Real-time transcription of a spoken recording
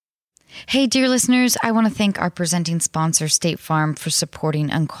Hey, dear listeners, I want to thank our presenting sponsor, State Farm, for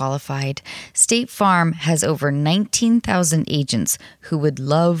supporting Unqualified. State Farm has over 19,000 agents who would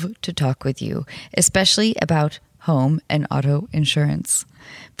love to talk with you, especially about home and auto insurance.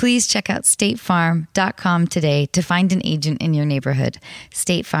 Please check out statefarm.com today to find an agent in your neighborhood.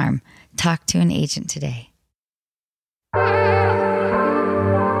 State Farm. Talk to an agent today.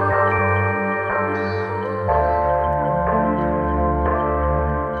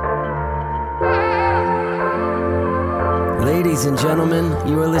 Ladies and gentlemen,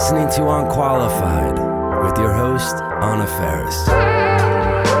 you are listening to Unqualified with your host, Anna Faris.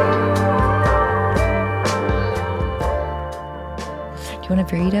 Do you want a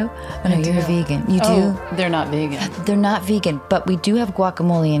burrito? Oh, no, you're a vegan. You do? They're not vegan. They're not vegan, but we do have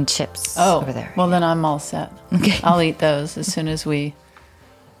guacamole and chips over there. Well, then I'm all set. Okay. I'll eat those as soon as we...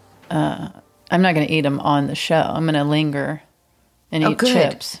 I'm not going to eat them on the show. I'm going to linger and eat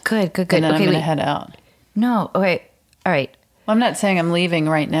chips. Good. And then I'm going to head out. No, okay. All right. Well, I'm not saying I'm leaving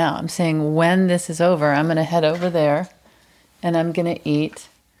right now. I'm saying when this is over, I'm going to head over there and I'm going to eat.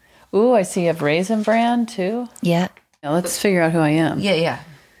 Ooh, I see you have Raisin Bran too. Yeah. Now let's figure out who I am. Yeah.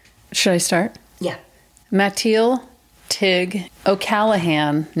 Should I start? Yeah. Matil Tig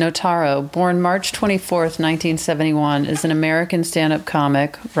O'Callahan Notaro, born March 24th, 1971, is an American stand-up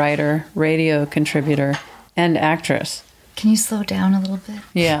comic, writer, radio contributor, and actress. Can you slow down a little bit?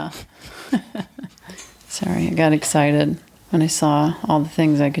 Yeah. Sorry, I got excited when I saw all the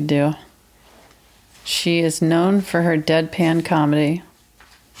things I could do. She is known for her deadpan comedy.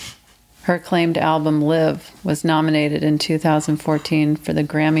 Her acclaimed album, Live, was nominated in 2014 for the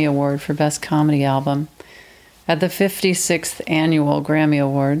Grammy Award for Best Comedy Album at the 56th Annual Grammy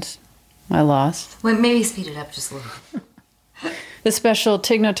Awards. I lost. Wait, maybe speed it up just a little. The special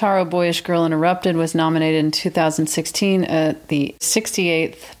Tig Notaro Boyish Girl Interrupted was nominated in 2016 at the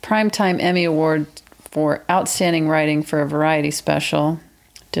 68th Primetime Emmy Award for Outstanding Writing for a Variety Special.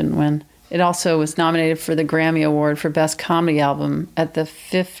 Didn't win. It also was nominated for the Grammy Award for Best Comedy Album at the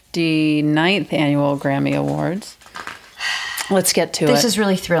 59th Annual Grammy Awards. Let's get to it. This is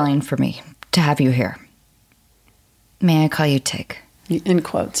really thrilling for me to have you here. May I call you Tig? In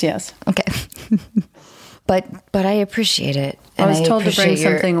quotes, yes. Okay. But I appreciate it. I was told to bring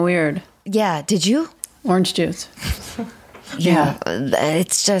something weird. Yeah, did you? Orange juice. Yeah.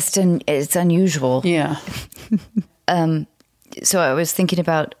 It's just, it's unusual. Yeah. So I was thinking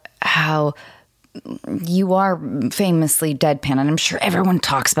about how you are famously deadpan, and I'm sure everyone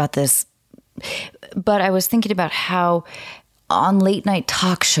talks about this. But I was thinking about how on late night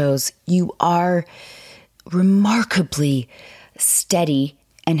talk shows, you are remarkably steady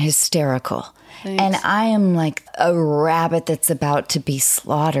and hysterical. Thanks. And I am like a rabbit that's about to be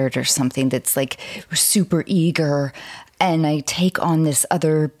slaughtered or something, that's like super eager. And I take on this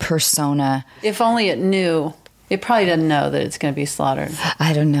other persona. If only it knew. It probably doesn't know that it's going to be slaughtered.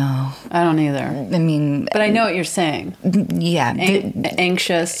 I don't know. I don't either. I mean... But I know what you're saying. Yeah.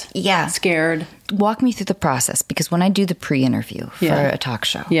 Anxious. Yeah. Scared. Walk me through the process, because when I do the pre-interview for a talk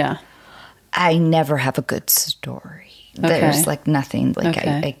show, I never have a good story. Okay. There's like nothing like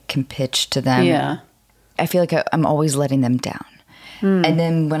I can pitch to them. Yeah. I feel like I'm always letting them down. And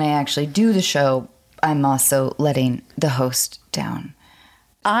then when I actually do the show, I'm also letting the host down.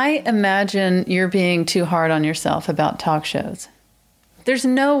 I imagine you're being too hard on yourself about talk shows. There's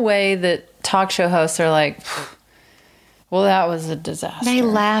no way that talk show hosts are like, well, that was a disaster. They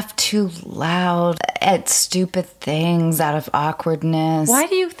laugh too loud at stupid things out of awkwardness. Why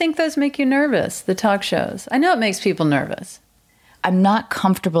do you think those make you nervous, the talk shows? I know it makes people nervous. I'm not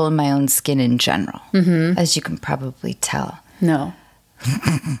comfortable in my own skin in general, as you can probably tell. No.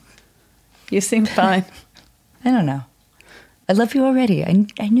 You seem fine. I don't know. I love you already.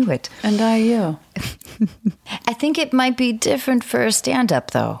 I knew it. And I you. I think it might be different for a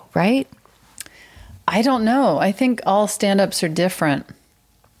stand-up, though, right? I don't know. I think all stand-ups are different.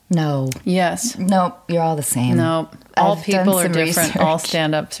 No. Yes. Nope, you're all the same. No. All I've people are done some different. research. All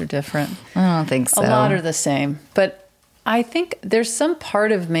stand-ups are different. I don't think so. A lot are the same. But I think there's some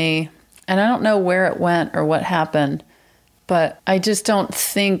part of me, and I don't know where it went or what happened, but I just don't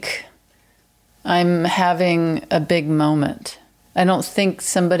think I'm having a big moment. I don't think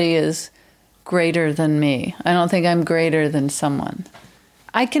somebody is greater than me. I don't think I'm greater than someone.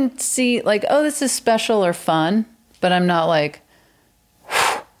 I can see like, oh, this is special or fun, but I'm not like,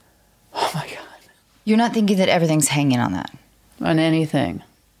 oh my God. You're not thinking that everything's hanging on that? On anything.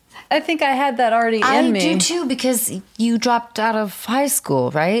 I think I had that already in me. I do too, because you dropped out of high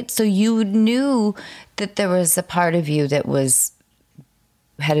school, right? So you knew that there was a part of you that was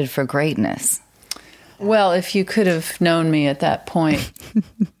headed for greatness. Well, if you could have known me at that point.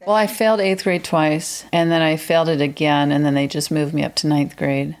 Well, I failed 8th grade twice, and then I failed it again, and then they just moved me up to 9th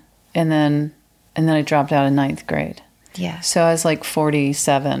grade. And then I dropped out of 9th grade. Yeah. So I was like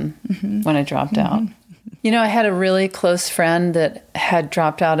 47 when I dropped out. You know, I had a really close friend that had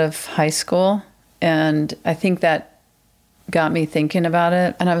dropped out of high school, and I think that got me thinking about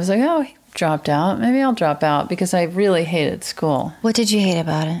it. And I was like, oh, he dropped out. Maybe I'll drop out, because I really hated school. What did you hate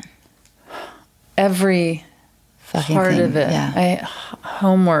about it? Every Fucking part thing. of it. Yeah.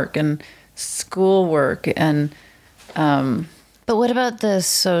 Homework and schoolwork and... But what about the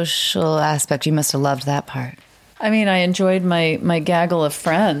social aspect? You must have loved that part. I mean, I enjoyed my gaggle of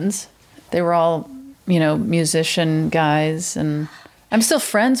friends. They were all, you know, musician guys, and I'm still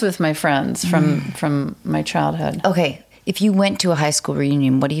friends with my friends from my childhood. Okay, if you went to a high school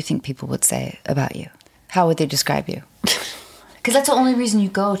reunion, what do you think people would say about you? How would they describe you? Because that's the only reason you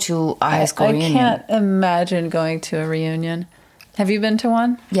go to a high school reunion. I can't imagine going to a reunion. Have you been to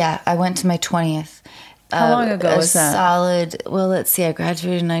one? Yeah, I went to my 20th. How long ago was that? Solid, well, let's see, I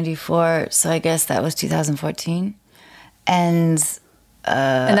graduated in 94, so I guess that was 2014. And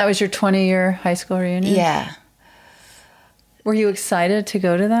that was your 20-year high school reunion? Yeah. Were you excited to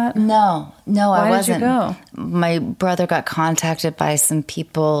go to that? No, I wasn't. Why did you go? My brother got contacted by some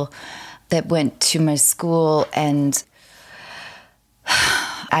people that went to my school, and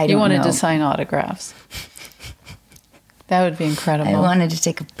I don't know. You wanted to sign autographs. That would be incredible. I wanted to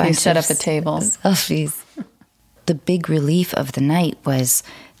take a bunch You set of up a table. selfies. The big relief of the night was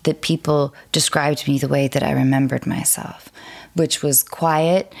that people described me the way that I remembered myself, which was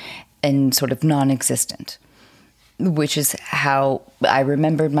quiet and sort of non-existent, which is how I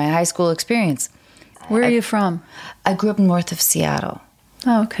remembered my high school experience. Where are you from? I grew up north of Seattle.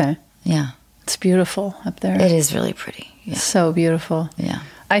 Oh, okay. Yeah. It's beautiful up there. It is really pretty. Yeah. So beautiful. Yeah.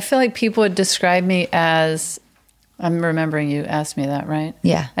 I feel like people would describe me as, I'm remembering you asked me that, right?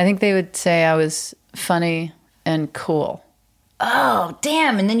 Yeah. I think they would say I was funny and cool. Oh,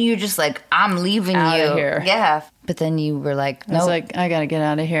 damn. And then you're just like, I'm leaving Outta you. here. Yeah. But then you were like, no. I was like, I got to get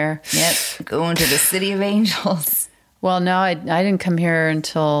out of here. Yep. Going to the city of angels. Well, no, I didn't come here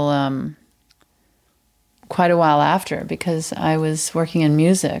until quite a while after, because I was working in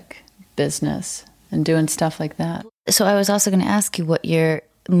music business and doing stuff like that. So I was also going to ask you what your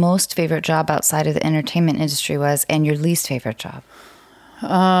most favorite job outside of the entertainment industry was, and your least favorite job.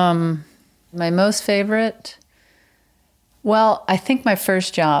 My most favorite, well, I think my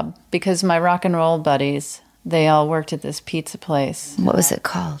first job, because my rock and roll buddies, they all worked at this pizza place. What was it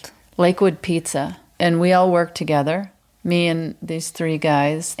called? Lakewood Pizza. And we all worked together, me and these 3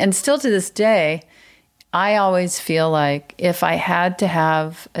 guys. And still to this day, I always feel like if I had to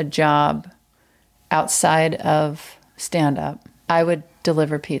have a job outside of stand-up, I would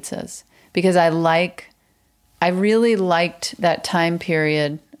deliver pizzas, because I really liked that time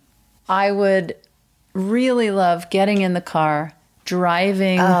period. I would really love getting in the car,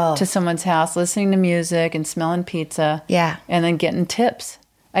 driving to someone's house, listening to music and smelling pizza. Yeah. And then getting tips.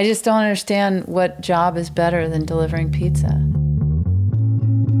 I just don't understand what job is better than delivering pizza.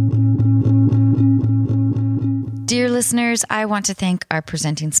 Dear listeners, I want to thank our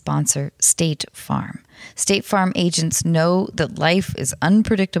presenting sponsor, State Farm. State Farm agents know that life is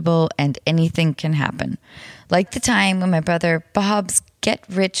unpredictable and anything can happen. Like the time when my brother Bob's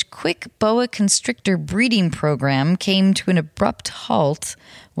get-rich-quick boa constrictor breeding program came to an abrupt halt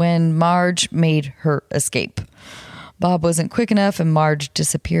when Marge made her escape. Bob wasn't quick enough, and Marge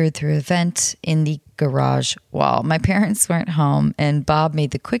disappeared through a vent in the garage wall. My parents weren't home, and Bob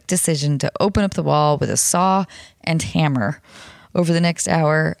made the quick decision to open up the wall with a saw and hammer. Over the next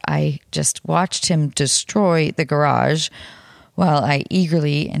hour, I just watched him destroy the garage while I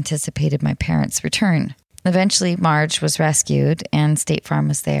eagerly anticipated my parents' return. Eventually, Marge was rescued, and State Farm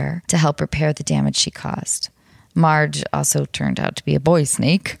was there to help repair the damage she caused. Marge also turned out to be a boy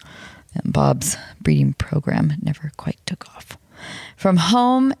snake, and Bob's breeding program never quite took off. From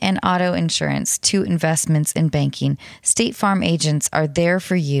home and auto insurance to investments in banking, State Farm agents are there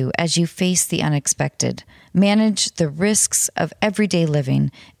for you as you face the unexpected, manage the risks of everyday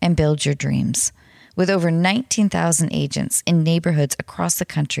living, and build your dreams. With over 19,000 agents in neighborhoods across the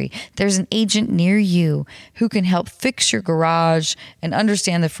country, there's an agent near you who can help fix your garage and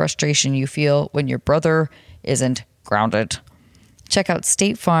understand the frustration you feel when your brother isn't grounded. Check out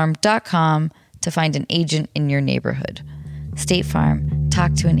statefarm.com to find an agent in your neighborhood. State Farm.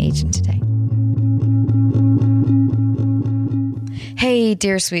 Talk to an agent today. Hey,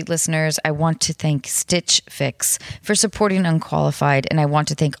 dear sweet listeners, I want to thank Stitch Fix for supporting Unqualified, and I want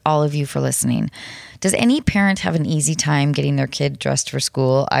to thank all of you for listening. Does any parent have an easy time getting their kid dressed for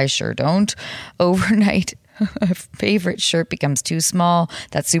school? I sure don't. Overnight, a favorite shirt becomes too small.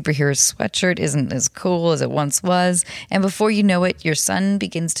 That superhero sweatshirt isn't as cool as it once was. And before you know it, your son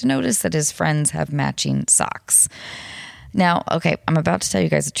begins to notice that his friends have matching socks. Now, okay, I'm about to tell you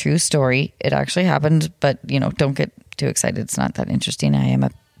guys a true story. It actually happened, but, don't get too excited. It's not that interesting. I am a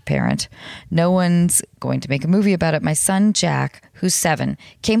parent. No one's going to make a movie about it. My son, Jack, who's 7,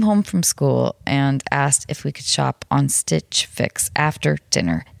 came home from school and asked if we could shop on Stitch Fix after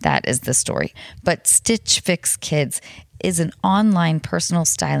dinner. That is the story. But Stitch Fix Kids is an online personal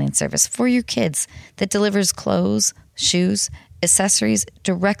styling service for your kids that delivers clothes, shoes, accessories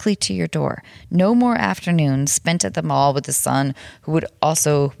directly to your door. No more afternoons spent at the mall with the son who would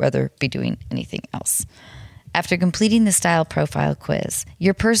also rather be doing anything else. After completing the style profile quiz,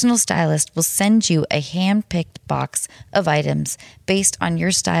 your personal stylist will send you a hand-picked box of items based on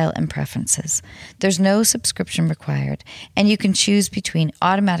your style and preferences. There's no subscription required, and you can choose between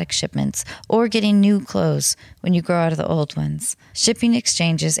automatic shipments or getting new clothes when you grow out of the old ones. Shipping,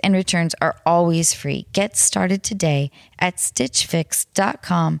 exchanges, and returns are always free. Get started today at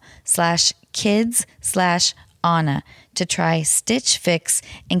stitchfix.com/kids/Anna to try Stitch Fix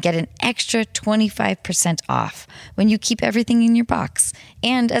and get an extra 25% off when you keep everything in your box.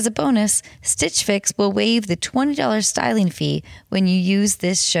 And as a bonus, Stitch Fix will waive the $20 styling fee when you use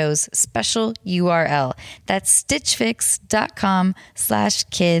this show's special URL. That's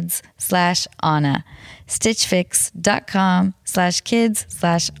stitchfix.com/kids/Anna.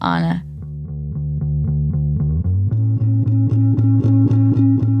 stitchfix.com/kids/Anna.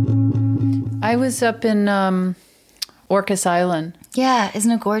 I was up in Orcas Island. Yeah,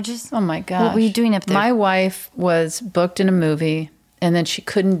 isn't it gorgeous? Oh my gosh. What were you doing up there? My wife was booked in a movie and then she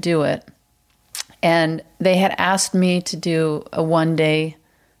couldn't do it. And they had asked me to do a one-day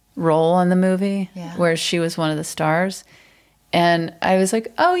role in the movie where she was one of the stars. And I was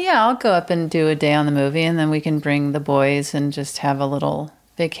like, oh yeah, I'll go up and do a day on the movie and then we can bring the boys and just have a little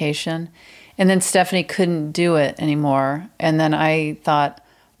vacation. And then Stephanie couldn't do it anymore. And then I thought,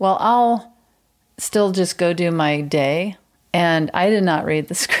 well, I'll still just go do my day. And I did not read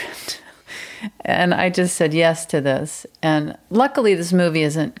the script. And I just said yes to this. And luckily this movie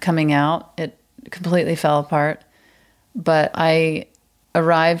isn't coming out. It completely fell apart. But I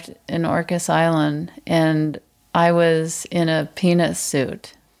arrived in Orcas Island and I was in a penis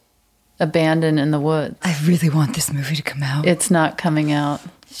suit, abandoned in the woods. I really want this movie to come out. It's not coming out.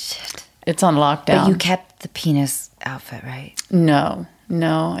 Shit. It's on lockdown. But you kept the penis outfit, right? No,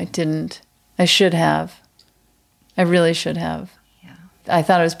 I didn't. I should have. I really should have. Yeah. I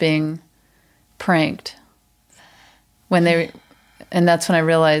thought I was being pranked and that's when I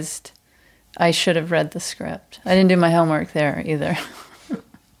realized I should have read the script. I didn't do my homework there either.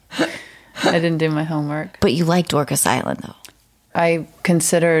 I didn't do my homework. But you liked Orcas Island, though. I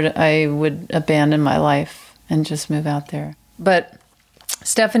considered I would abandon my life and just move out there. But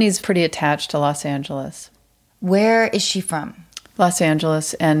Stephanie's pretty attached to Los Angeles. Where is she from? Los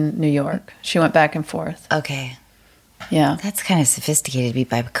Angeles and New York. She went back and forth. Okay. Yeah. That's kind of sophisticated to be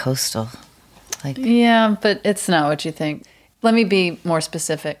bi-coastal. Yeah, but it's not what you think. Let me be more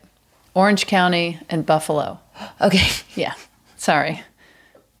specific. Orange County and Buffalo. Okay. Yeah. Sorry.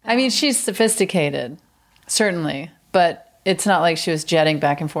 I mean, she's sophisticated, certainly, but it's not like she was jetting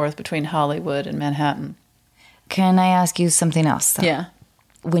back and forth between Hollywood and Manhattan. Can I ask you something else, though? Yeah.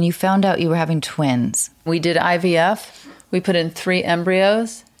 When you found out you were having twins. We did IVF. We put in 3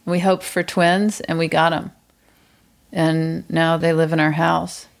 embryos. We hoped for twins, and we got them. And now they live in our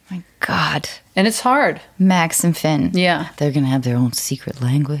house. My God. And it's hard. Max and Finn. Yeah. They're going to have their own secret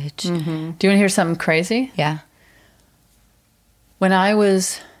language. Mm-hmm. Do you want to hear something crazy? Yeah. When I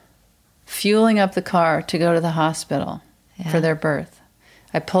was fueling up the car to go to the hospital for their birth,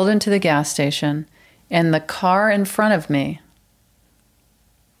 I pulled into the gas station, and the car in front of me,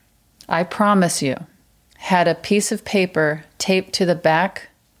 I promise you, had a piece of paper taped to the back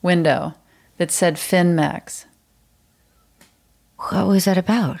window that said Finn Max. What was that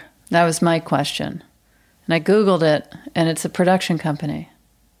about? That was my question. And I Googled it, and it's a production company.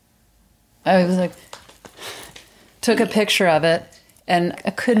 I was like, took a picture of it, and I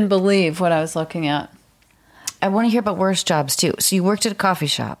couldn't believe what I was looking at. I want to hear about worst jobs, too. So you worked at a coffee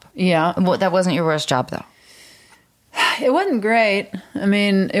shop. Yeah. Well, that wasn't your worst job, though. It wasn't great. I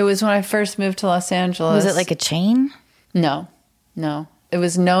mean, it was when I first moved to Los Angeles. Was it like a chain? No. It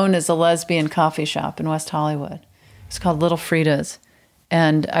was known as a lesbian coffee shop in West Hollywood. It's called Little Frida's.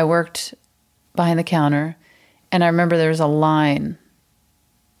 And I worked behind the counter. And I remember there was a line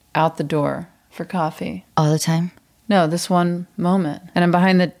out the door for coffee. All the time? No, this one moment. And I'm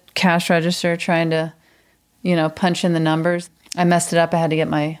behind the cash register trying to, punch in the numbers. I messed it up. I had to get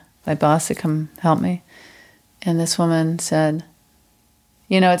my boss to come help me. And this woman said,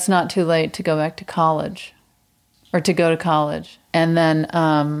 it's not too late to go back to college or to go to college. And then,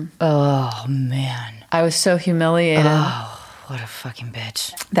 oh, man. I was so humiliated. Oh, what a fucking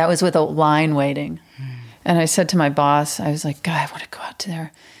bitch. That was with a line waiting. And I said to my boss, I was like, God, I want to go out to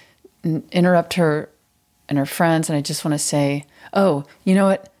there and interrupt her and her friends. And I just want to say, oh, you know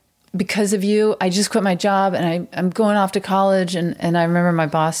what? Because of you, I just quit my job and I'm going off to college. And I remember my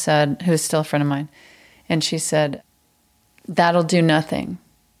boss said, who is still a friend of mine, and she said, that'll do nothing.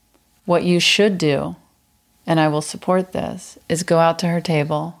 What you should do, and I will support this, is go out to her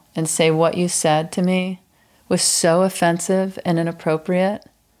table and say what you said to me was so offensive and inappropriate.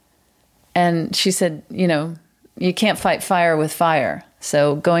 And she said, you can't fight fire with fire.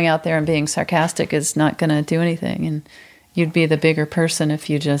 So going out there and being sarcastic is not going to do anything. And you'd be the bigger person if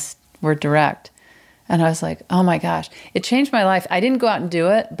you just were direct. And I was like, oh my gosh, it changed my life. I didn't go out and do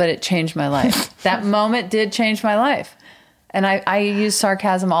it, but it changed my life. That moment did change my life. And I use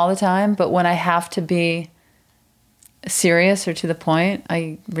sarcasm all the time, but when I have to be serious or to the point,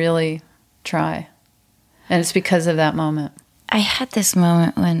 I really try. And it's because of that moment. I had this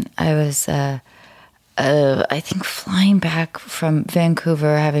moment when I was, I think, flying back from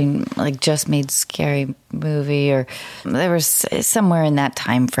Vancouver, having just made Scary Movie, or there was somewhere in that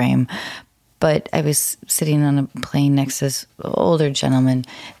time frame. But I was sitting on a plane next to this older gentleman,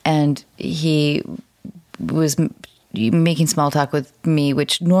 and he was making small talk with me,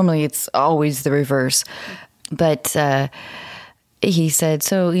 which normally it's always the reverse. But he said,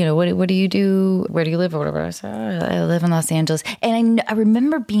 so, what do you do? Where do you live or whatever? I said, I live in Los Angeles. And I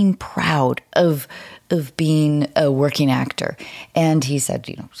remember being proud of being a working actor. And he said,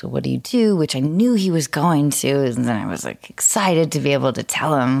 so what do you do? Which I knew he was going to. And then I was excited to be able to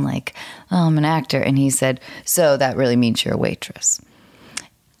tell him oh, I'm an actor. And he said, so that really means you're a waitress.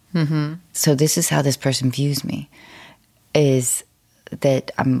 Mm-hmm. So this is how this person views me, is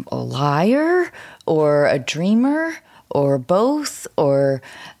that I'm a liar or a dreamer or both, or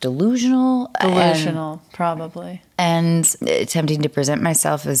delusional. Delusional, probably. And attempting to present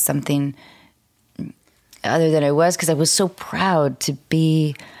myself as something other than I was, because I was so proud to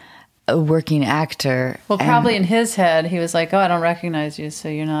be a working actor. Well, probably in his head, he was like, oh, I don't recognize you, so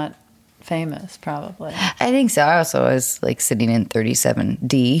you're not famous, probably. I think so. I also was sitting in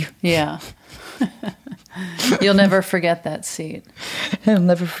 37D. Yeah. You'll never forget that seat. I'll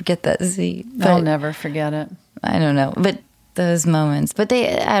never forget that seat. I'll never forget it. I don't know. But those moments. But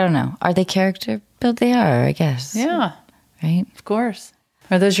I don't know. Are they character built? They are, I guess. Yeah. Right? Of course.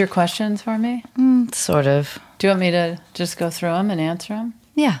 Are those your questions for me? Sort of. Do you want me to just go through them and answer them?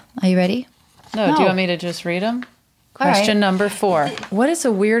 Yeah. Are you ready? No. Do you want me to just read them? Question number 4. What is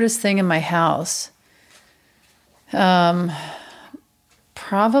the weirdest thing in my house?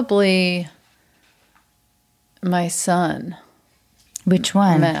 Probably my son. Which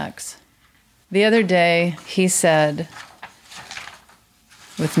one? Max. The other day, he said,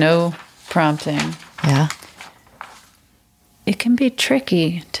 with no prompting, yeah, it can be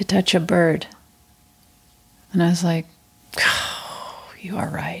tricky to touch a bird. And I was like, oh, you are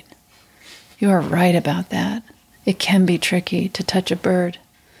right. You are right about that. It can be tricky to touch a bird.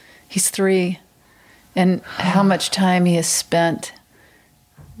 He's 3. And how much time he has spent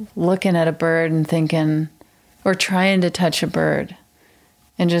looking at a bird and thinking, or trying to touch a bird.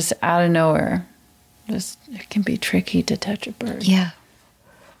 And just out of nowhere, it can be tricky to touch a bird. Yeah.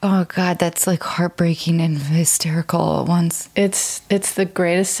 Oh, God, that's heartbreaking and hysterical at once. It's the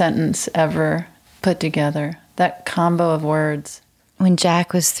greatest sentence ever put together. That combo of words. When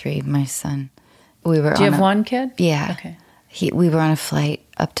Jack was 3, my son, we were Do you have one kid? Yeah. Okay. We were on a flight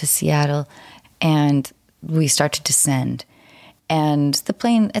up to Seattle, and we start to descend. And the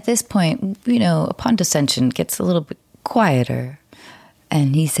plane, at this point, upon descension, gets a little bit quieter.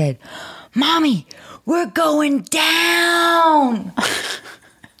 And he said, Mommy, we're going down.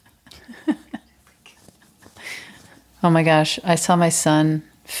 Oh my gosh. I saw my son,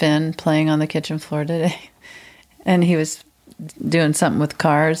 Finn, playing on the kitchen floor today. And he was doing something with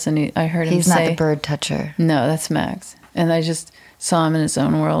cars. And I heard him say... He's not the bird toucher. No, that's Max. And I just saw him in his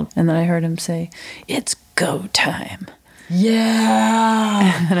own world. And then I heard him say, it's go time.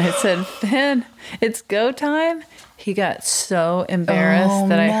 Yeah. And I said, Finn, it's go time. He got so embarrassed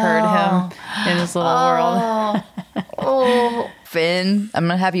that I heard him in his little world. Oh, Finn, I'm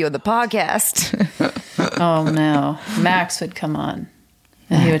going to have you on the podcast. Oh, no. Max would come on.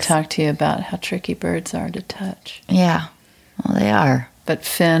 And he would talk to you about how tricky birds are to touch. Yeah. Well, they are.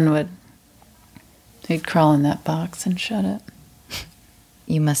 But he'd crawl in that box and shut it.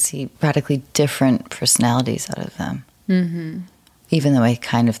 You must see radically different personalities out of them. Mm-hmm. Even though I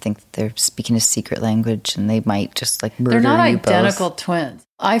kind of think that they're speaking a secret language and they might just like murder you both. They're not identical twins.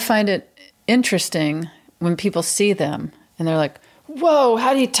 I find it interesting when people see them and they're like, whoa,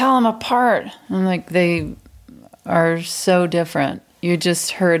 how do you tell them apart? I'm like, they are so different. You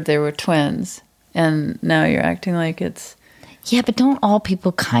just heard they were twins and now you're acting like it's... Yeah, but don't all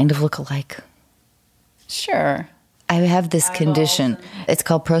people kind of look alike? Sure. I have this condition. It's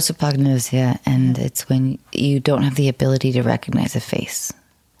called prosopagnosia, and it's when you don't have the ability to recognize a face.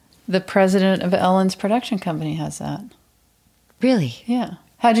 The president of Ellen's production company has that. Really? Yeah.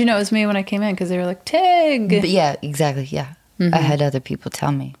 How'd you know it was me when I came in? Because they were like, Tig! But yeah, exactly, yeah. Mm-hmm. I had other people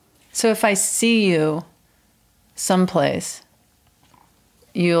tell me. So if I see you someplace,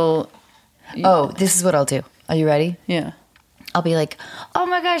 you'll... Oh, this is what I'll do. Are you ready? Yeah. I'll be like, oh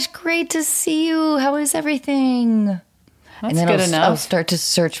my gosh, great to see you. How is everything? That's and then good enough. I'll start to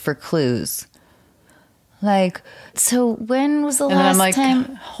search for clues. Like, so when was the and last then I'm like,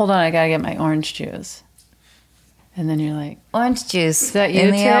 time? Hold on, I got to get my orange juice. And then you're like... Orange juice. Is that you,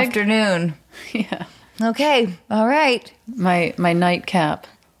 in the Tig? afternoon. Yeah. Okay, all right. My nightcap.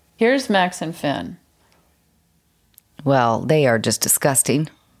 Here's Max and Finn. Well, they are just disgusting.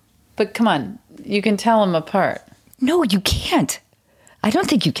 But come on, you can tell them apart. No, you can't. I don't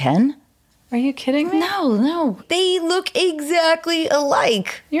think you can. Are you kidding me? No. They look exactly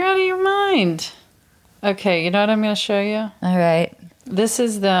alike. You're out of your mind. Okay, you know what I'm going to show you? All right. This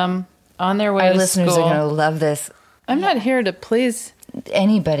is them on their way Our to listeners school. are going to love this. I'm not here to please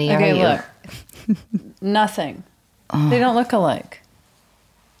anybody, okay, are you? Look. Nothing. They don't look alike.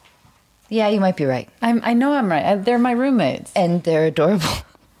 Yeah, you might be right. I know I'm right. They're my roommates. And they're adorable.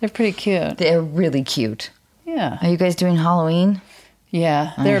 They're pretty cute. They're really cute. Yeah. Are you guys doing Halloween?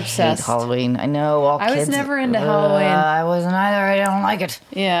 Yeah, they're I obsessed. hate Halloween. I know all kids. I was never into Halloween. I wasn't either. I don't like it.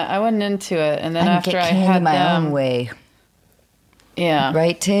 Yeah, I wasn't into it. And then I after get I candy had my them, own way. Yeah.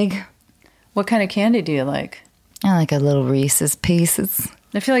 Right, Tig? What kind of candy do you like? I like a little Reese's Pieces.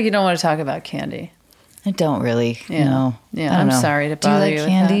 I feel like you don't want to talk about candy. I don't really. Yeah. No. Yeah, I don't I'm know. sorry to Do you bother like you with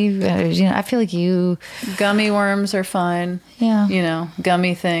candy? I feel like you... Gummy worms are fine. Yeah. You know,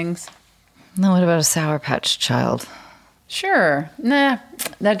 gummy things. No, what about a Sour Patch Child? Sure. Nah,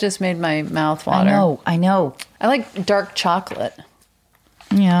 that just made my mouth water. I know. I like dark chocolate.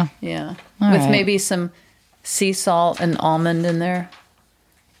 Yeah. Yeah. All With right. maybe some sea salt and almond in there.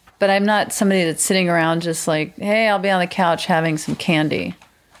 But I'm not somebody that's sitting around just like, hey, I'll be on the couch having some candy.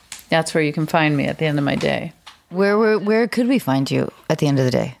 That's where you can find me at the end of my day. Where could we find you at the end of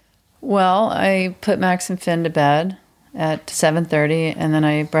the day? Well, I put Max and Finn to bed at 7:30, and then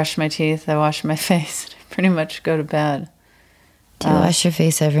I brush my teeth, I wash my face, and I pretty much go to bed. Do you wash your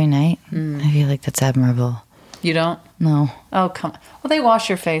face every night? I feel like that's admirable. You don't? No. Oh, come on. Well, they wash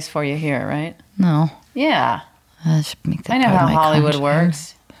your face for you here, right? No. Yeah. I should make that I know part how of my Hollywood contract.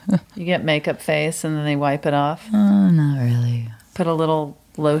 works. You get makeup face, and then they wipe it off. Oh, not really. Put a little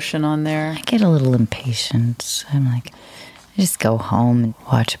lotion on there. I get a little impatient. I'm like, I just go home and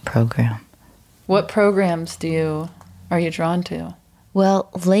watch a program. What programs are you drawn to? Well,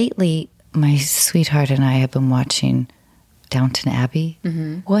 lately, my sweetheart and I have been watching Downton Abbey.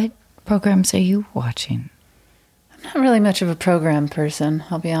 Mm-hmm. What programs are you watching? I'm not really much of a program person,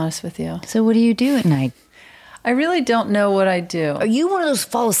 I'll be honest with you. So what do you do at night? I really don't know what I do. Are you one of those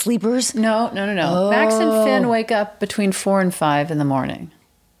fall sleepers? No. Oh. Max and Finn wake up between 4 and 5 in the morning.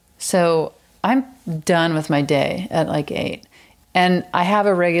 So I'm done with my day at like 8. And I have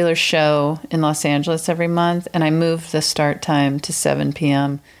a regular show in Los Angeles every month, and I moved the start time to 7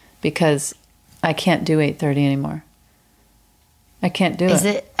 p.m. because I can't do 8:30 anymore. I can't do it. Is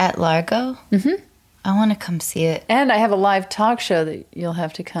it at Largo? Mm-hmm. I want to come see it. And I have a live talk show that you'll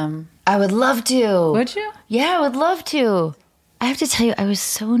have to come. I would love to. Would you? Yeah, I would love to. I have to tell you, I was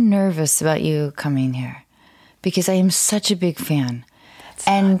so nervous about you coming here because I am such a big fan. That's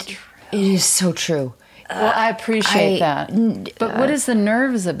and not true. It is so true. Well, I appreciate that. But what is the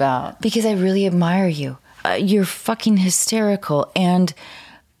nerves about? Because I really admire you. You're fucking hysterical. And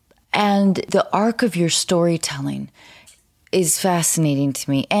the arc of your storytelling is fascinating to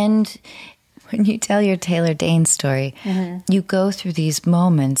me. And when you tell your Taylor Dane story, you go through these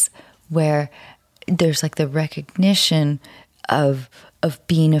moments where there's like the recognition of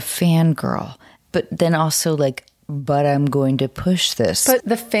being a fangirl, but then also like, but I'm going to push this. But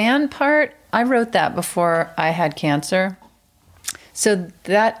the fan part, I wrote that before I had cancer. So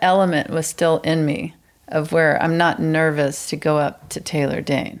that element was still in me of where I'm not nervous to go up to Taylor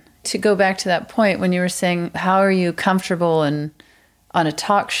Dane. To go back to that point when you were saying, how are you comfortable and on a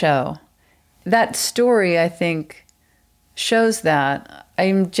talk show. That story, I think, shows that.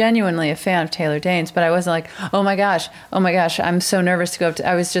 I'm genuinely a fan of Taylor Daynes, but I wasn't like, oh my gosh, I'm so nervous to go up to,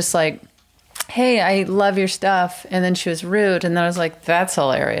 I was just like, hey, I love your stuff. And then she was rude. And then I was like, that's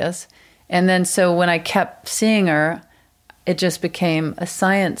hilarious. And then so when I kept seeing her, it just became a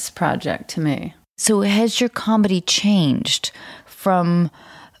science project to me. So has your comedy changed from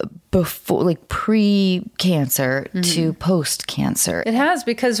before, like pre-cancer to post-cancer? It has,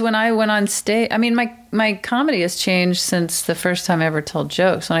 because when I went on stage, I mean, my comedy has changed since the first time I ever told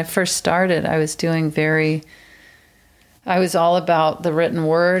jokes. When I first started, I was all about the written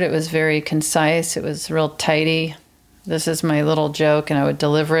word. It was very concise. It was real tidy. This is my little joke, and I would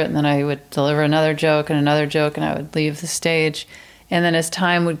deliver it, and then I would deliver another joke, and I would leave the stage. And then as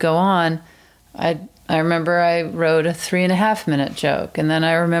time would go on, I remember I wrote a 3.5-minute joke, and then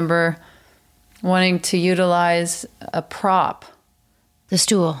I remember wanting to utilize a prop. The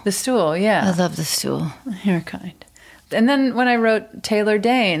stool. The stool, yeah. I love the stool. You're kind. And then when I wrote Taylor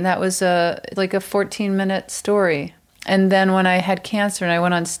Dayne, that was like a 14-minute story. And then when I had cancer and I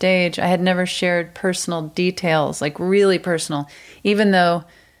went on stage, I had never shared personal details, like really personal, even though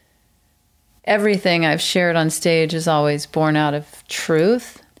everything I've shared on stage is always born out of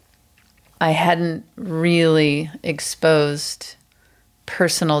truth. I hadn't really exposed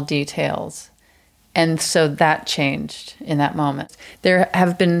personal details. And so that changed in that moment. There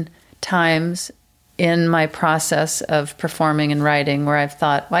have been times in my process of performing and writing where I've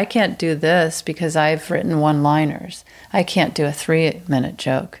thought, well, I can't do this because I've written one-liners. I can't do a 3-minute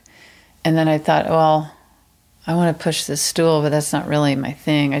joke. And then I thought, well, I want to push this stool, but that's not really my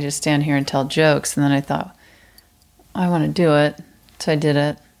thing. I just stand here and tell jokes. And then I thought, I want to do it. So I did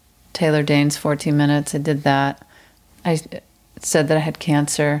it. Taylor Dayne's 14 minutes. I did that. I said that I had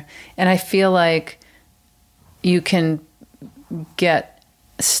cancer. And I feel like you can get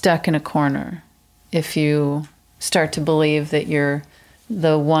stuck in a corner if you start to believe that you're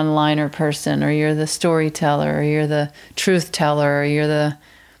the one-liner person, or you're the storyteller, or you're the truth teller, or you're the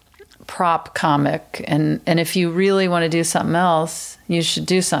prop comic. And if you really want to do something else, you should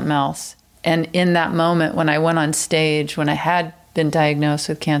do something else. And in that moment, when I went on stage, when I had been diagnosed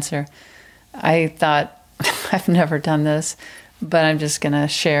with cancer, I thought, I've never done this, but I'm just going to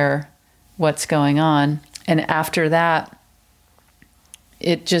share what's going on. And after that,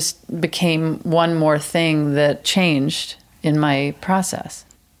 it just became one more thing that changed in my process.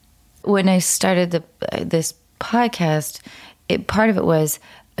 When I started this podcast, part of it was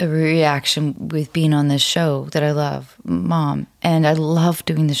a reaction with being on this show that I love, Mom. And I love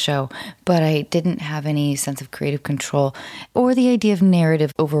doing the show, but I didn't have any sense of creative control or the idea of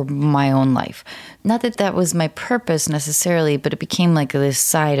narrative over my own life. Not that that was my purpose necessarily, but it became like this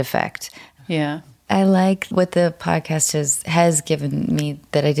side effect. Yeah. I like what the podcast has given me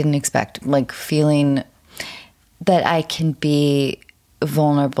that I didn't expect, like feeling that I can be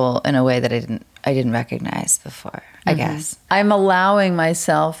vulnerable in a way that I didn't recognize before, I guess. I'm allowing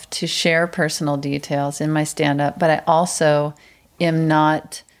myself to share personal details in my stand-up, but I also am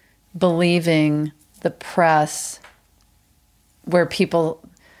not believing the press where people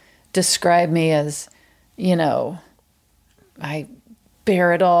describe me as, I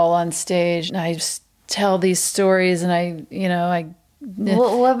bear it all on stage, and I just tell these stories, and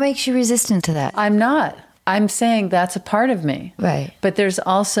What makes you resistant to that? I'm not. I'm saying that's a part of me. Right. But there's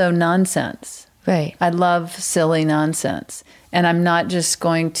also nonsense. Right. I love silly nonsense. And I'm not just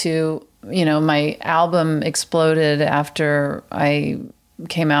going to, my album exploded after I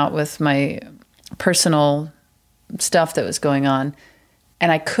came out with my personal stuff that was going on.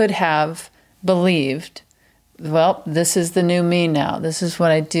 And I could have believed, well, this is the new me now. This is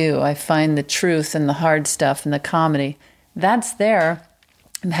what I do. I find the truth and the hard stuff and the comedy. That's there.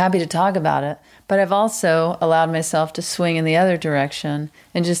 I'm happy to talk about it. But I've also allowed myself to swing in the other direction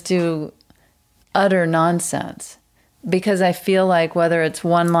and just do utter nonsense. Because I feel like whether it's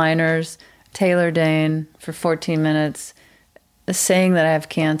one-liners, Taylor Dayne for 14 minutes, saying that I have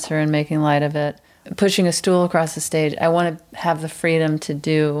cancer and making light of it, pushing a stool across the stage, I want to have the freedom to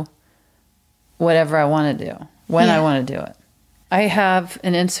do whatever I want to do, when I want to do it. I have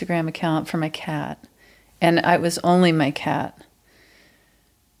an Instagram account for my cat, and it was only my cat.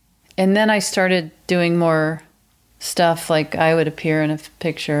 And then I started doing more stuff, like I would appear in a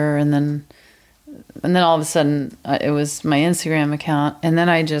picture, and then all of a sudden it was my Instagram account. And then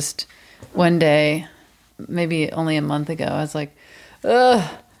I just, one day, maybe only a month ago, I was like,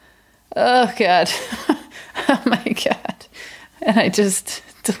 oh God, oh my God. And I just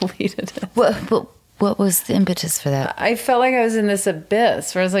deleted it. But What was the impetus for that? I felt like I was in this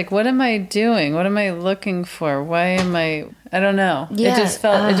abyss where I was like, what am I doing? What am I looking for? Why am I don't know. Yeah.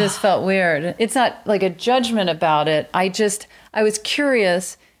 It just felt weird. It's not like a judgment about it. I was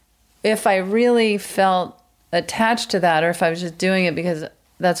curious if I really felt attached to that or if I was just doing it because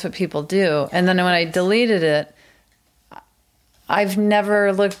that's what people do. And then when I deleted it, I've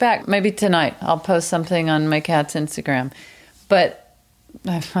never looked back. Maybe tonight I'll post something on my cat's Instagram. But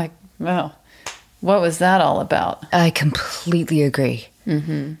I'm like, wow, what was that all about? I completely agree.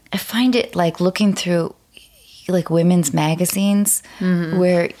 Mm-hmm. I find it like looking through like women's magazines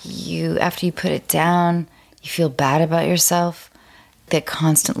where you, after you put it down, you feel bad about yourself. That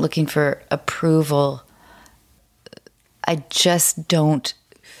constant looking for approval. I just don't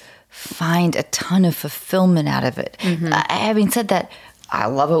find a ton of fulfillment out of it. Having said that, I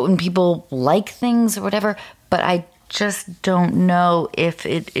love it when people like things or whatever, but I just don't know if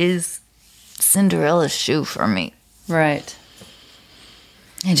it is Cinderella's shoe for me. Right.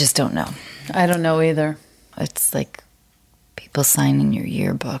 I just don't know. I don't know either. It's like people signing your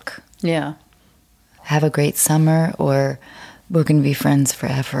yearbook. Yeah. Have a great summer, or we're going to be friends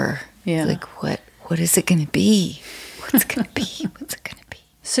forever. Yeah. Like, what is it going to be? What's it going to be? What's it going to be?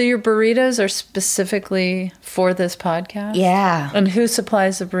 So your burritos are specifically for this podcast? Yeah. And who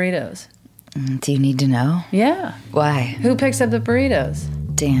supplies the burritos? Do you need to know? Yeah. Why? Who picks up the burritos?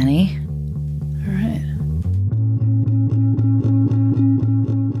 Danny. All right.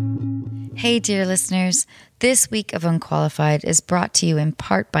 Hey, dear listeners. This week of Unqualified is brought to you in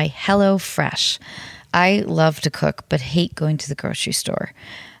part by HelloFresh. I love to cook, but hate going to the grocery store.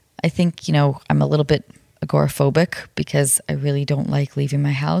 I think, I'm a little bit agoraphobic because I really don't like leaving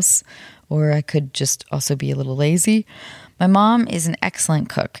my house, or I could just also be a little lazy. My mom is an excellent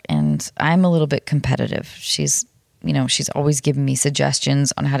cook, and I'm a little bit competitive. She's always giving me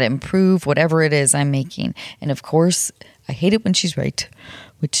suggestions on how to improve whatever it is I'm making. And of course, I hate it when she's right,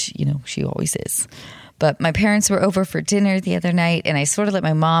 which, she always is. But my parents were over for dinner the other night, and I sort of let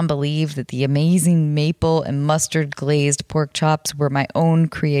my mom believe that the amazing maple and mustard glazed pork chops were my own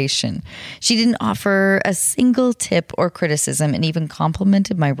creation. She didn't offer a single tip or criticism and even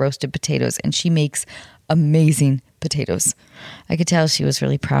complimented my roasted potatoes, and she makes amazing potatoes. I could tell she was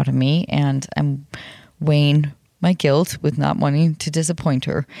really proud of me, and I'm weighing my guilt with not wanting to disappoint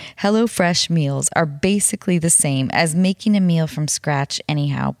her. HelloFresh meals are basically the same as making a meal from scratch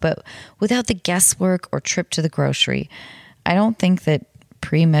anyhow, but without the guesswork or trip to the grocery. I don't think that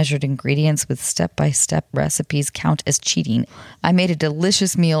pre-measured ingredients with step-by-step recipes count as cheating. I made a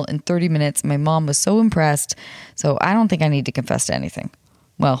delicious meal in 30 minutes. My mom was so impressed, so I don't think I need to confess to anything.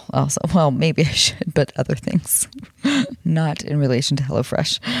 Well, maybe I should, but other things. Not in relation to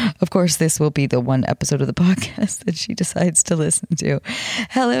HelloFresh. Of course, this will be the one episode of the podcast that she decides to listen to.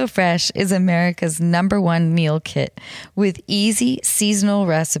 HelloFresh is America's #1 meal kit with easy seasonal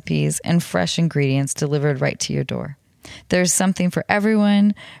recipes and fresh ingredients delivered right to your door. There's something for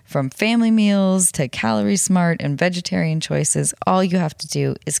everyone, from family meals to calorie smart and vegetarian choices. All you have to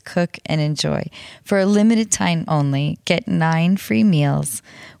do is cook and enjoy. For a limited time only, get 9 free meals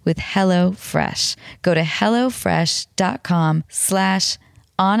with HelloFresh. Go to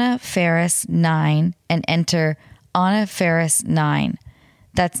HelloFresh.com/AnnaFerris9 and enter AnnaFerris9.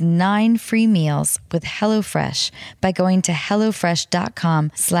 That's 9 free meals with HelloFresh by going to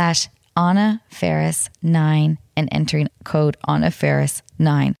HelloFresh.com/AnnaFerris9 and entering code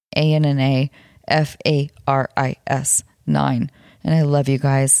AnnaFerris9, ANNAFARIS 9. And I love you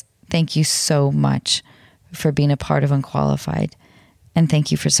guys. Thank you so much for being a part of Unqualified. And thank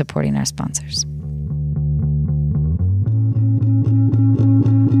you for supporting our sponsors.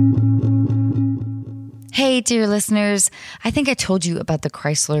 Hey, dear listeners. I think I told you about the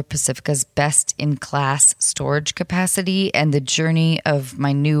Chrysler Pacifica's best-in-class storage capacity and the journey of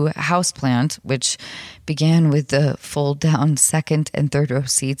my new houseplant, which began with the fold-down second and third row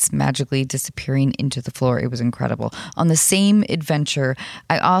seats magically disappearing into the floor. It was incredible. On the same adventure,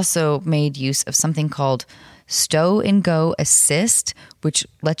 I also made use of something called Stow and Go Assist, which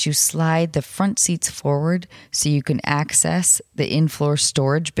lets you slide the front seats forward so you can access the in-floor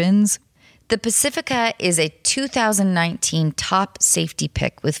storage bins. The Pacifica is a 2019 top safety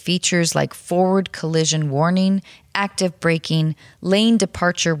pick with features like forward collision warning, active braking, lane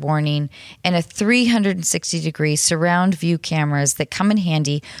departure warning, and a 360-degree surround view cameras that come in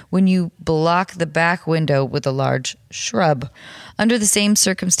handy when you block the back window with a large shrub. Under the same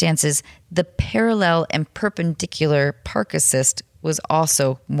circumstances, the parallel and perpendicular park assist was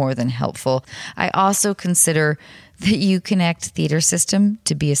also more than helpful. I also consider the U-Connect theater system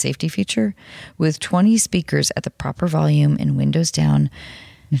to be a safety feature. With 20 speakers at the proper volume and windows down,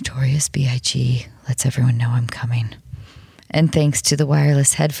 Notorious B.I.G. lets everyone know I'm coming. And thanks to the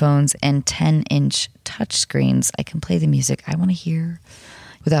wireless headphones and 10-inch touchscreens, I can play the music I want to hear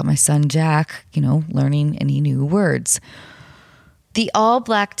without my son Jack, learning any new words. The all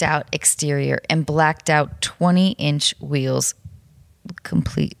blacked out exterior and blacked out 20-inch wheels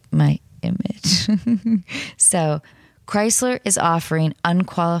complete my image. So Chrysler is offering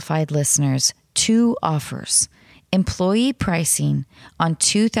unqualified listeners 2 offers. Employee pricing on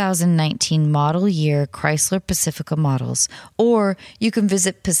 2019 model year Chrysler Pacifica models, or you can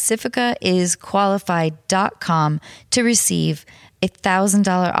visit pacificaisqualified.com to receive a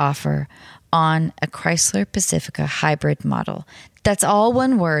 $1,000 offer on a Chrysler Pacifica hybrid model. That's all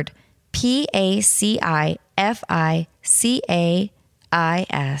one word,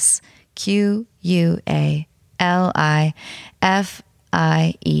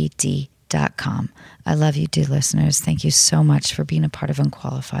 I love you, dear listeners. Thank you so much for being a part of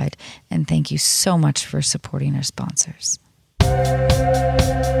Unqualified, and thank you so much for supporting our sponsors.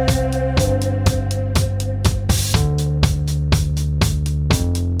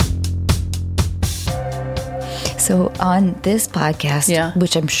 So on this podcast,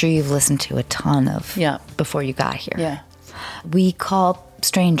 which I'm sure you've listened to a ton of before you got here, we call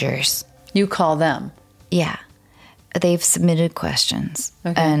strangers. You call them? Yeah. They've submitted questions,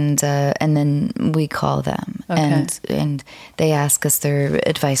 and then we call them, and they ask us their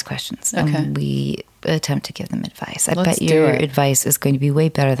advice questions, and we attempt to give them advice. I bet your advice is going to be way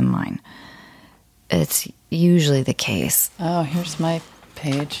better than mine. It's usually the case. Oh, here's my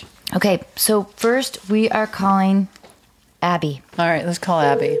page. Okay, so first we are calling Abby. All right, let's call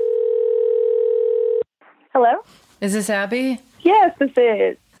Abby. Hello? Is this Abby? Yes, this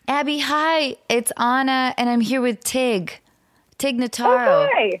is. Abby, hi. It's Anna, and I'm here with Tig Notaro. Oh,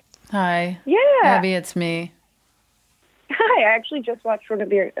 hi. Hi. Yeah. Abby, it's me. Hi, I actually just watched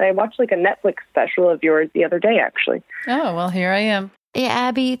I watched like a Netflix special of yours the other day, actually. Oh, well, here I am. Yeah,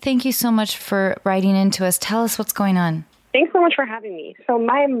 Abby, thank you so much for writing into us. Tell us what's going on. Thanks so much for having me. So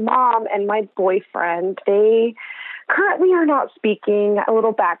my mom and my boyfriend, they currently are not speaking. A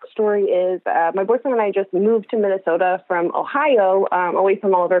little backstory is my boyfriend and I just moved to Minnesota from Ohio, away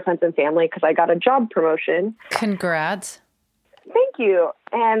from all of our friends and family because I got a job promotion. Congrats. Thank you.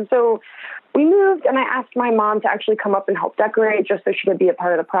 And so we moved, and I asked my mom to actually come up and help decorate just so she could be a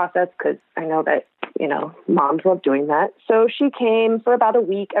part of the process because I know that, moms love doing that. So she came for about a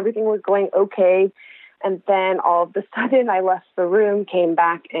week. Everything was going okay. And then all of a sudden I left the room, came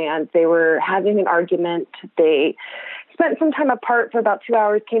back, and they were having an argument. They spent some time apart for about 2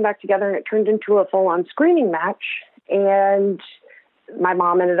 hours, came back together, and it turned into a full-on screaming match. And my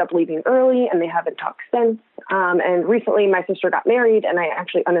mom ended up leaving early, and they haven't talked since. And recently my sister got married, and I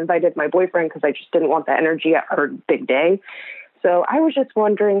actually uninvited my boyfriend because I just didn't want that energy at her big day. So I was just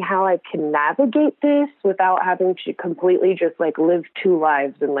wondering how I can navigate this without having to completely just live 2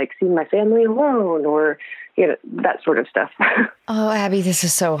 lives and see my family alone or, that sort of stuff. Oh, Abby, this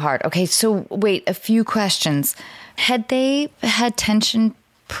is so hard. Okay, so wait, a few questions. Had they had tension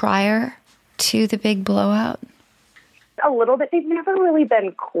prior to the big blowout? A little bit. They've never really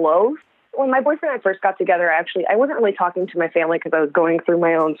been close. When my boyfriend and I first got together, I wasn't really talking to my family because I was going through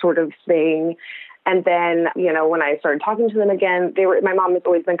my own sort of thing. And then, when I started talking to them again, my mom has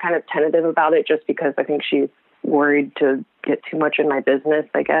always been kind of tentative about it just because I think she's worried to get too much in my business,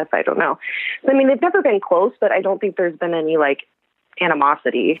 I guess. I don't know. So, they've never been close, but I don't think there's been any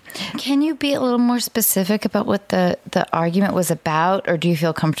animosity. Can you be a little more specific about what the argument was about, or do you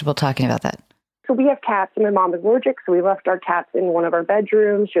feel comfortable talking about that? So we have cats, and my mom is allergic, so we left our cats in one of our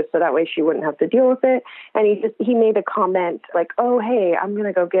bedrooms just so that way she wouldn't have to deal with it. And he made a comment oh, hey, I'm going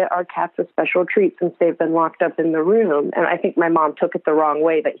to go get our cats a special treat since they've been locked up in the room. And I think my mom took it the wrong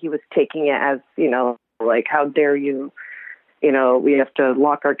way, that he was taking it as, how dare you, we have to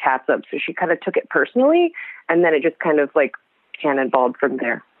lock our cats up. So she kind of took it personally, and then it just kind of cannonballed from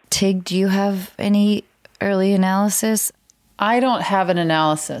there. Tig, do you have any early analysis? I don't have an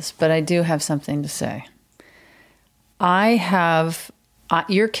analysis, but I do have something to say.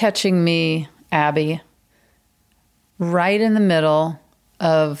 You're catching me, Abby, right in the middle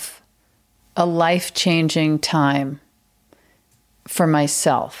of a life-changing time for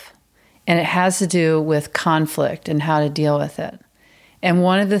myself. And it has to do with conflict and how to deal with it. And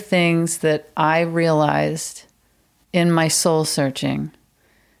one of the things that I realized in my soul searching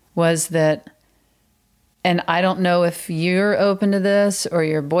was that, and I don't know if you're open to this or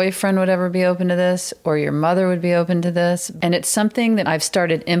your boyfriend would ever be open to this or your mother would be open to this. And it's something that I've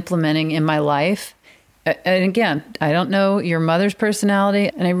started implementing in my life. And again, I don't know your mother's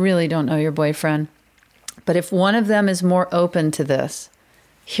personality and I really don't know your boyfriend. But if one of them is more open to this,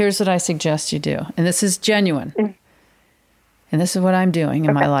 here's what I suggest you do. And this is genuine. And this is what I'm doing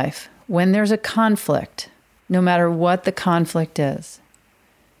in my life. When there's a conflict, no matter what the conflict is,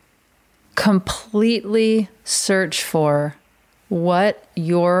 completely search for what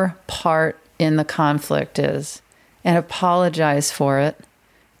your part in the conflict is and apologize for it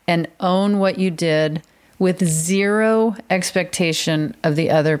and own what you did with zero expectation of the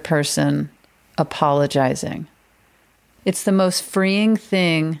other person apologizing. It's the most freeing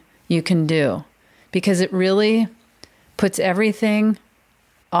thing you can do because it really puts everything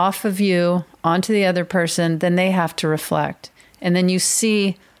off of you onto the other person. Then they have to reflect. And then you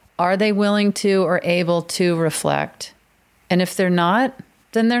see, are they willing to or able to reflect? And if they're not,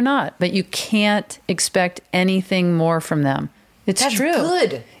 then they're not. But you can't expect anything more from them. It's That's true.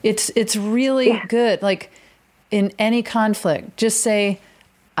 good. It's really good. Like in any conflict, just say,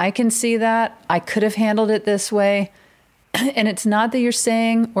 I can see that. I could have handled it this way. And it's not that you're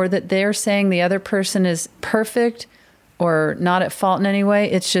saying or that they're saying the other person is perfect or not at fault in any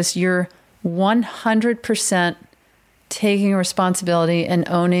way. It's just you're 100% taking responsibility and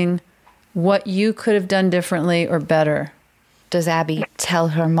owning what you could have done differently or better. Does Abby tell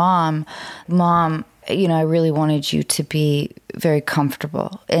her mom, I really wanted you to be very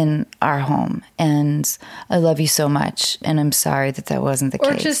comfortable in our home, and I love you so much, and I'm sorry that wasn't the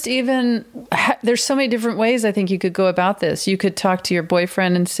case. Or just even, there's so many different ways I think you could go about this. You could talk to your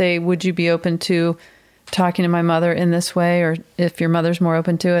boyfriend and say, would you be open to talking to my mother in this way? Or if your mother's more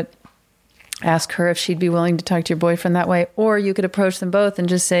open to it, ask her if she'd be willing to talk to your boyfriend that way. Or you could approach them both and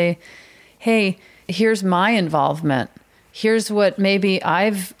just say, hey, here's my involvement. Here's what maybe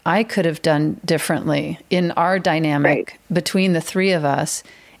I could have done differently in our dynamic between the three of us.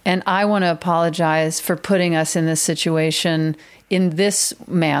 And I want to apologize for putting us in this situation in this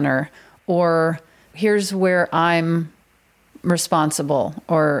manner. Or here's where I'm responsible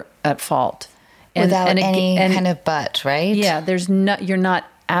or at fault. Without any kind of but, right? Yeah, you're not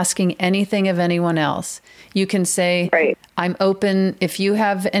asking anything of anyone else. You can say, I'm open if you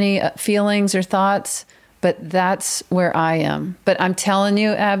have any feelings or thoughts, but that's where I am. But I'm telling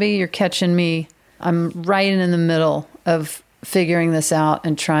you, Abby, you're catching me. I'm right in the middle of figuring this out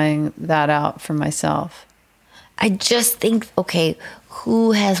and trying that out for myself. I just think, okay,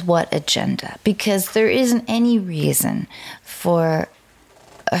 who has what agenda? Because there isn't any reason for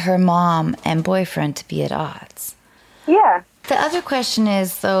her mom and boyfriend to be at odds. Yeah. The other question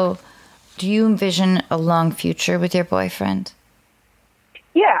is, though, do you envision a long future with your boyfriend?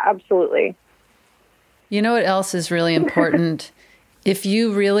 Yeah, absolutely. You know what else is really important? If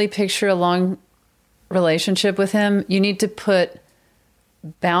you really picture a long relationship with him, you need to put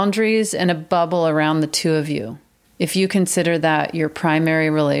boundaries and a bubble around the two of you. If you consider that your primary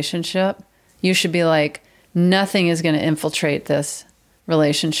relationship, you should be like, nothing is going to infiltrate this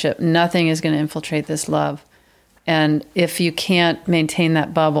relationship. Nothing is going to infiltrate this love. And if you can't maintain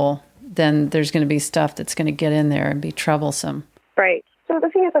that bubble, then there's going to be stuff that's going to get in there and be troublesome. Right. So the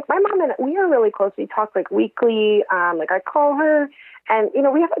thing is, like, my mom and we are really close. We talk, like, weekly. I call her, and,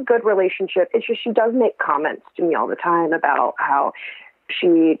 we have a good relationship. It's just she does make comments to me all the time about how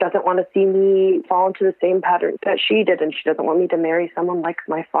she doesn't want to see me fall into the same pattern that she did, and she doesn't want me to marry someone like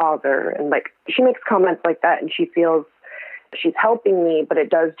my father. And, like, she makes comments like that, and she feels she's helping me, but it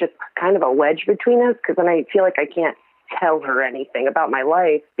does just kind of a wedge between us, because then I feel like I can't tell her anything about my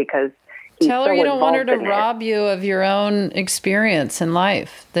life because tell her you don't want her to rob you of your own experience in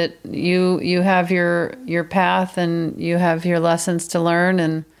life, that you have your path and you have your lessons to learn,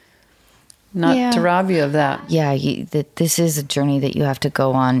 and not to rob you of that. Yeah, that this is a journey that you have to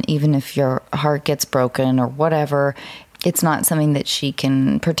go on, even if your heart gets broken or whatever. It's not something that she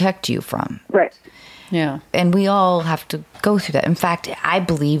can protect you from. Right. Yeah. And we all have to go through that. In fact, I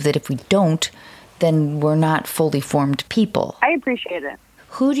believe that if we don't, then we're not fully formed people. I appreciate it.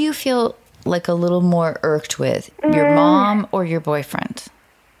 Who do you feel like a little more irked with, your mom or your boyfriend?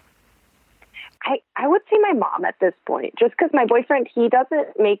 I would say my mom at this point, just because my boyfriend, he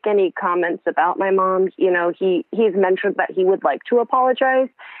doesn't make any comments about my mom. He's mentioned that he would like to apologize,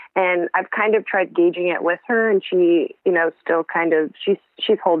 and I've kind of tried gauging it with her, and she, still kind of,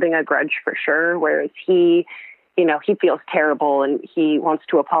 she's holding a grudge for sure, whereas he feels terrible and he wants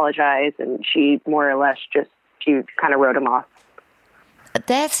to apologize, and she more or less she kind of wrote him off.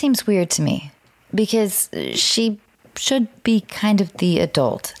 That seems weird to me, because she should be kind of the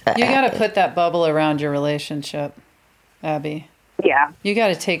adult. You got to put that bubble around your relationship, Abby. Yeah. You got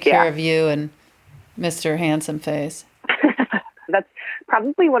to take care of you and Mr. Handsome Face. That's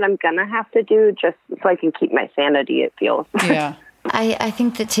probably what I'm going to have to do, just so I can keep my sanity, it feels. Yeah. I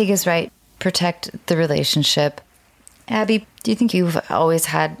think that Tig is right. Protect the relationship Abby, do you think you've always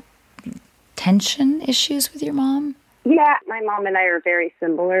had tension issues with your mom? Yeah, my mom and I are very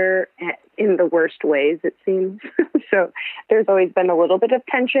similar in the worst ways, it seems. So there's always been a little bit of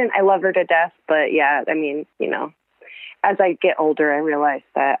tension. I love her to death, but yeah, I mean, as I get older, I realize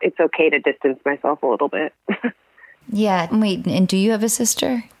that it's okay to distance myself a little bit. Yeah. Wait, and do you have a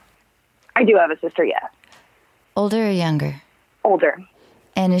sister? I do have a sister, yeah. Older or younger? Older.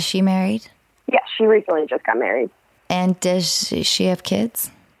 And is she married? Yeah, she recently just got married. And does she have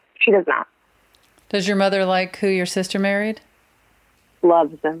kids? She does not. Does your mother like who your sister married?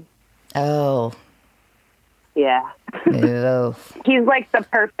 Loves him. Oh. Yeah. Oh. He's like the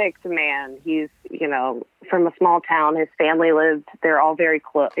perfect man. He's, from a small town. His family lived. They're all very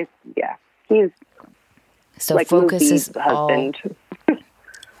close. He's So like focus is husband.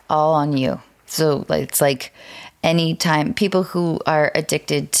 all on you. So it's like anytime people who are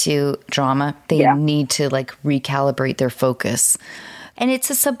addicted to drama, they need to like recalibrate their focus. And it's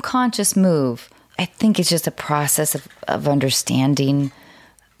a subconscious move. I think it's just a process of understanding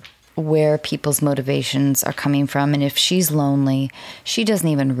where people's motivations are coming from. And if she's lonely, she doesn't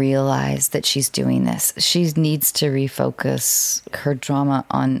even realize that she's doing this. She needs to refocus her drama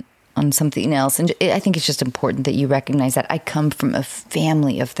on something else. And I think it's just important that you recognize that I come from a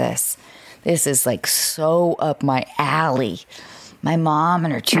family of this. This is like so up my alley. My mom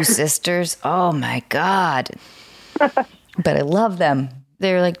and her two sisters. Oh my God. But I love them.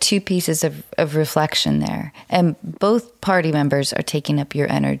 They're like two pieces of reflection there. And both party members are taking up your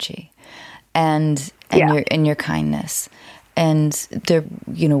energy and your kindness. And they're,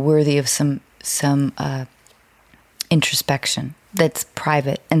 worthy of some introspection that's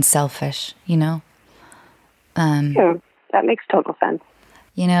private and selfish, Yeah, that makes total sense.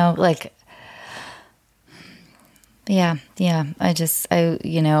 I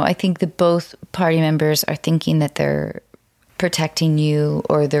think that both party members are thinking that they're protecting you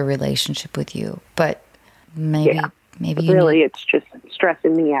or their relationship with you, but maybe it's just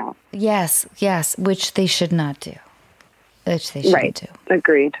stressing me out. Yes, which they should not do. Which they shouldn't do.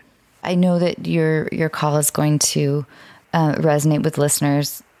 Agreed. I know that your call is going to resonate with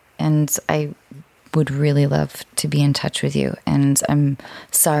listeners, and I would really love to be in touch with you. And I'm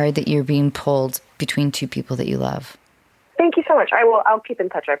sorry that you're being pulled between two people that you love. Thank you so much. I will. I'll keep in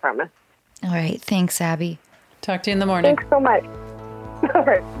touch. I promise. All right. Thanks, Abby. Talk to you in the morning. Thanks so much. All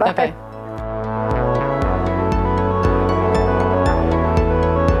right. Bye. Bye-bye.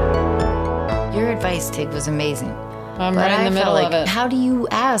 Your advice, Tig, was amazing. I'm right in the middle of it. How do you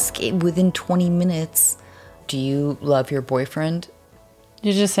ask within 20 minutes, do you love your boyfriend?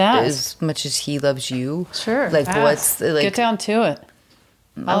 You just ask. As much as he loves you? Sure. Like, ask. what's... like? Get down to it.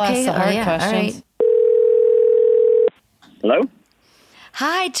 I'll ask the hard questions. Right. Hello?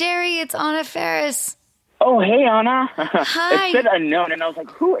 Hi, Jerry. It's Anna Ferris. Oh, hey, Anna. Hi. It said unknown, and I was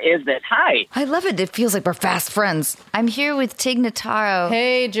like, who is this? Hi. I love it. It feels like we're fast friends. I'm here with Tig Notaro.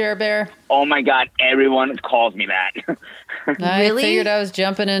 Hey, Jer Bear. Oh, my God. Everyone calls me that. I Really? figured I was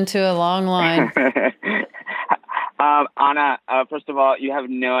jumping into a long line. Anna, first of all, you have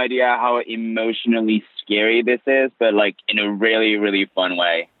no idea how emotionally scary this is, but like in a really, really fun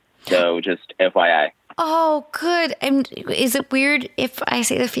way. So just FYI. Oh, good. And is it weird if I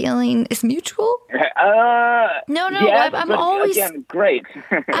say the feeling is mutual? No. Yes, I'm but always again, great.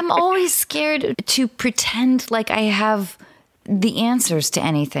 I'm always scared to pretend like I have the answers to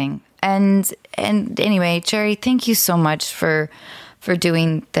anything. And anyway, Jerry, thank you so much for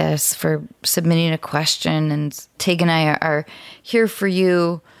doing this, for submitting a question. And Tig and I are here for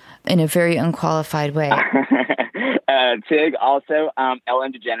you in a very unqualified way. Tig, also,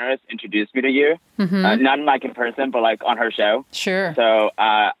 Ellen DeGeneres introduced me to you. Mm-hmm. Not like in person, but like on her show. Sure. So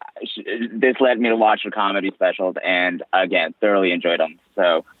this led me to watch her comedy specials, and again, thoroughly enjoyed them.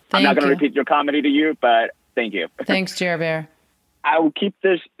 So I'm not going to repeat your comedy to you, but thank you. Thanks, Jer Bear. I will keep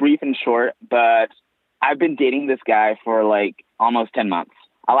this brief and short, but I've been dating this guy for like almost 10 months.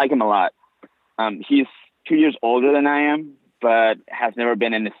 I like him a lot. He's 2 years older than I am, but has never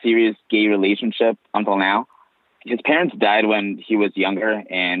been in a serious gay relationship until now. His parents died when he was younger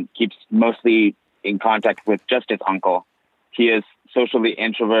and keeps mostly in contact with just his uncle. He is socially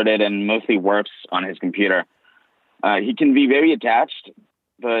introverted and mostly works on his computer. He can be very attached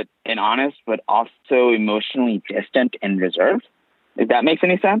and honest, but also emotionally distant and reserved, if that makes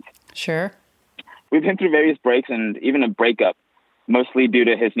any sense. Sure. We've been through various breaks and even a breakup, mostly due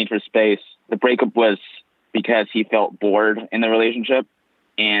to his need for space. The breakup was because he felt bored in the relationship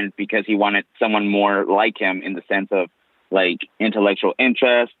and because he wanted someone more like him in the sense of like intellectual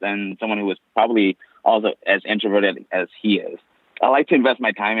interest and someone who was probably also as introverted as he is. I like to invest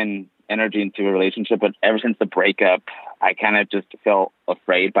my time energy into a relationship, but ever since the breakup, I kind of just felt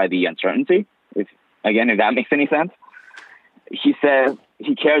afraid by the uncertainty. If that makes any sense. He says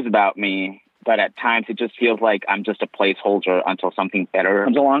he cares about me, but at times it just feels like I'm just a placeholder until something better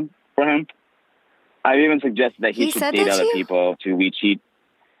comes along for him. I've even suggested that he should date other people to cheat.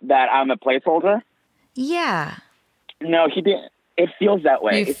 That I'm a placeholder? Yeah. No, he didn't. It feels that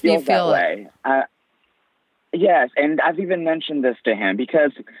way. It feels that way. Yes, and I've even mentioned this to him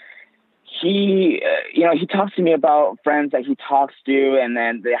because he talks to me about friends that he talks to, and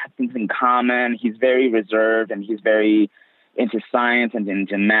then they have things in common. He's very reserved, and he's very into science and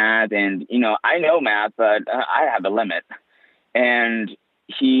into math. And, I know math, but I have a limit. And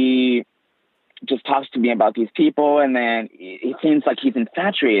he just talks to me about these people, and then it seems like he's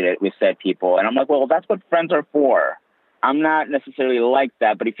infatuated with said people. And I'm like, well, that's what friends are for. I'm not necessarily like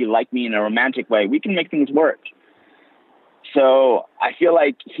that, but if you like me in a romantic way, we can make things work. So I feel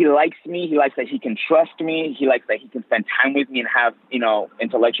like he likes me. He likes that he can trust me. He likes that he can spend time with me and have,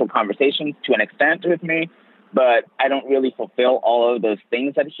 intellectual conversations to an extent with me. But I don't really fulfill all of those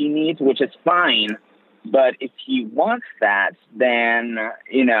things that he needs, which is fine. But if he wants that, then,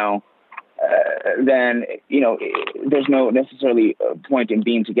 there's no necessarily point in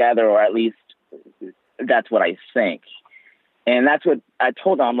being together, or at least that's what I think. And that's what I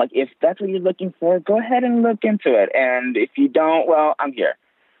told him. I'm like, if that's what you're looking for, go ahead and look into it. And if you don't, well, I'm here.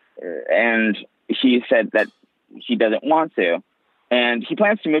 And he said that he doesn't want to. And he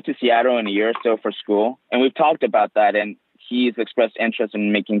plans to move to Seattle in a year or so for school. And we've talked about that. And he's expressed interest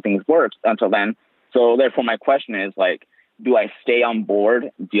in making things work until then. So therefore, my question is, like, do I stay on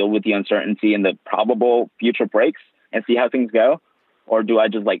board, deal with the uncertainty and the probable future breaks and see how things go? Or do I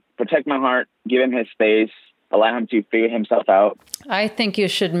just, protect my heart, give him his space, allow him to figure himself out? I think you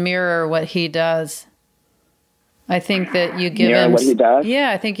should mirror what he does. I think that you give mirror him what he does?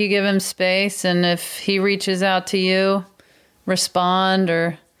 Yeah, I think you give him space, and if he reaches out to you, respond,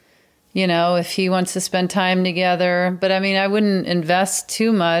 or if he wants to spend time together. But I wouldn't invest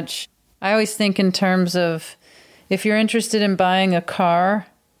too much. I always think in terms of, if you're interested in buying a car,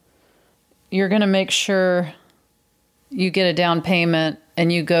 you're going to make sure you get a down payment,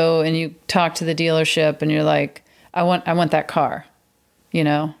 and you go and you talk to the dealership, and you're like, I want that car.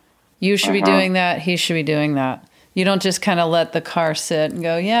 You should be doing that. He should be doing that. You don't just kind of let the car sit and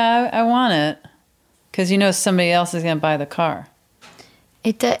go, yeah, I want it, because somebody else is going to buy the car.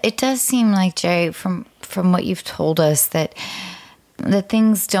 It does seem like, Jerry, from what you've told us, that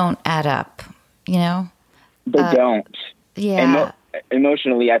things don't add up. They don't. Yeah.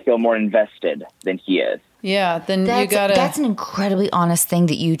 Emotionally, I feel more invested than he is. Yeah, then you gotta... That's an incredibly honest thing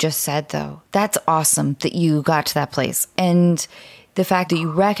that you just said, though. That's awesome that you got to that place. And the fact that you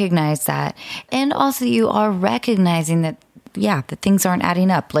recognize that, and also you are recognizing that, that things aren't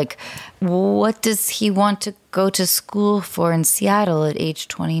adding up. Like, what does he want to go to school for in Seattle at age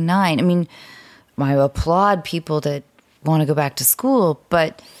 29? I applaud people that want to go back to school,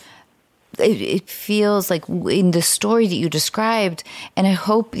 but it feels like in the story that you described, and I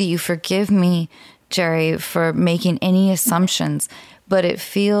hope that you forgive me, Jerry, for making any assumptions, but it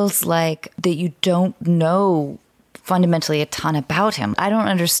feels like that you don't know fundamentally a ton about him. I don't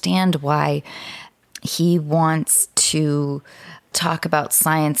understand why he wants to talk about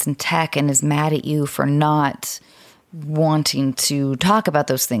science and tech and is mad at you for not wanting to talk about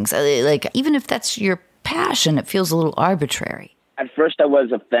those things. Like, even if that's your passion, it feels a little arbitrary. At first I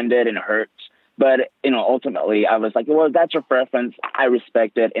was offended and hurt, but, ultimately I was like, well, that's your preference. I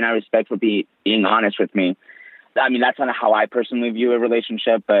respect it, and I respect for being honest with me. That's not how I personally view a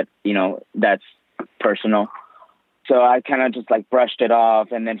relationship, but, that's personal. So I kind of just brushed it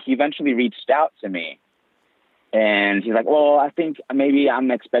off, and then he eventually reached out to me. And he's like, well, I think maybe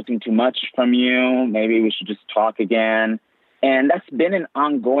I'm expecting too much from you. Maybe we should just talk again. And that's been an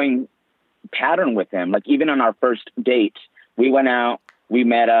ongoing pattern with him. Even on our first date, we went out, we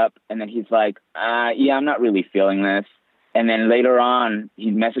met up, and then he's like, yeah, I'm not really feeling this. And then later on,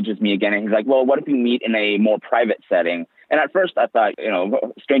 he messages me again, and he's like, well, what if we meet in a more private setting? And at first I thought,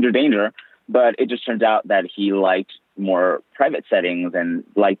 stranger danger, but it just turns out that he liked more private settings and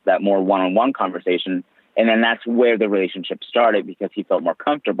liked that more one-on-one conversation. And then that's where the relationship started, because he felt more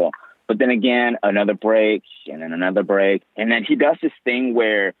comfortable. But then again, another break, and then another break. And then he does this thing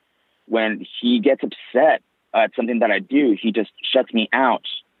where when he gets upset at something that I do, he just shuts me out.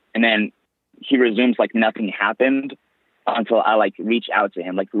 And then he resumes like nothing happened until I reach out to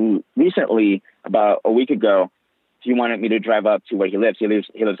him. Recently, about a week ago, he wanted me to drive up to where he lives. He lives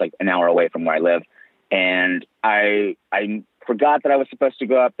an hour away from where I live. And I forgot that I was supposed to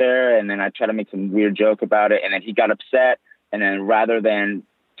go up there, and then I tried to make some weird joke about it, and then he got upset, and then rather than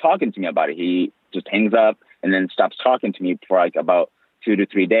talking to me about it. He just hangs up and then stops talking to me for like about 2 to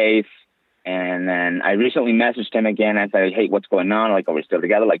 3 days. And then I recently messaged him again. I said, hey, what's going on? Like, are we still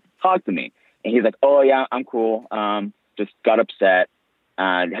together? Like, talk to me. And he's like, oh, yeah, I'm cool. Just got upset.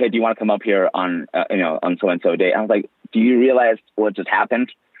 Hey, do you want to come up here on, on so-and-so day? I was like, do you realize what just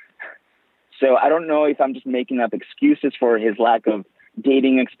happened? So I don't know if I'm just making up excuses for his lack of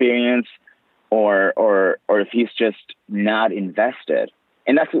dating experience or if he's just not invested.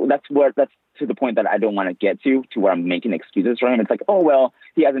 And that's to the point that I don't want to get to where I'm making excuses for him. It's like, oh, well,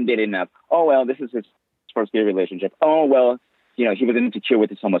 he hasn't dated enough. Oh, well, this is his first gay relationship. Oh, well, he was insecure with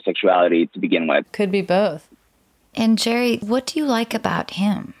his homosexuality to begin with. Could be both. And Jerry, what do you like about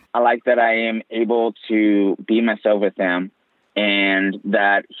him? I like that I am able to be myself with him and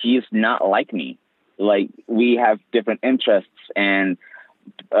that he's not like me. Like, we have different interests and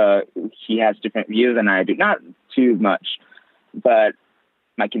he has different views than I do. Not too much, but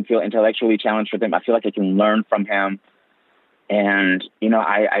I can feel intellectually challenged with him. I feel like I can learn from him. And,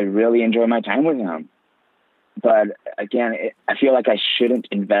 I really enjoy my time with him. But again, I feel like I shouldn't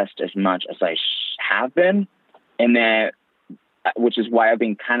invest as much as I have been. And that, which is why I've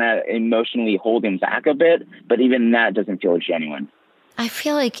been kind of emotionally holding back a bit. But even that doesn't feel genuine. I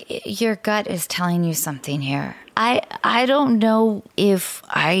feel like your gut is telling you something here. I don't know if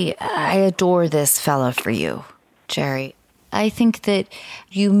I adore this fella for you, Jerry. I think that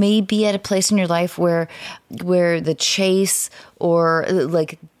you may be at a place in your life where the chase or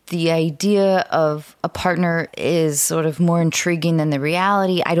like the idea of a partner is sort of more intriguing than the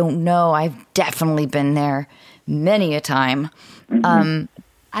reality. I don't know. I've definitely been there many a time. Mm-hmm.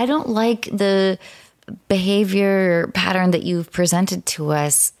 I don't like the behavior pattern that you've presented to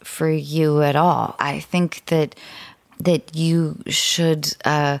us for you at all. I think that you should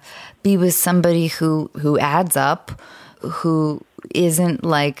be with somebody who adds up, who isn't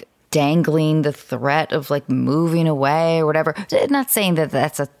like dangling the threat of like moving away or whatever. Not saying that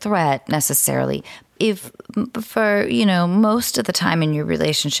that's a threat necessarily. If for, most of the time in your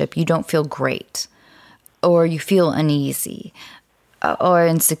relationship, you don't feel great or you feel uneasy or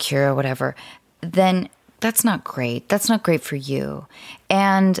insecure or whatever, then that's not great. That's not great for you.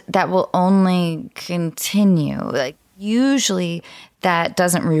 And that will only continue. Like, usually that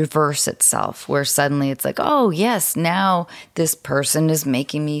doesn't reverse itself where suddenly it's like, oh, yes, now this person is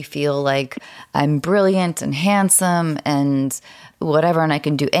making me feel like I'm brilliant and handsome and whatever, and I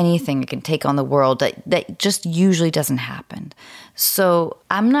can do anything. I can take on the world. That just usually doesn't happen. So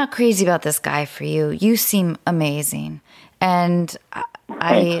I'm not crazy about this guy for you. You seem amazing. And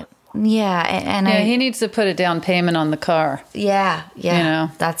he needs to put a down payment on the car. Yeah,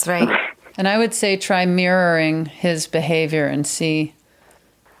 that's right. And I would say try mirroring his behavior and see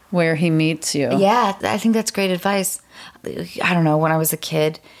where he meets you. Yeah, I think that's great advice. I don't know, when I was a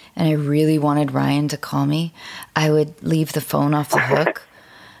kid and I really wanted Ryan to call me, I would leave the phone off the hook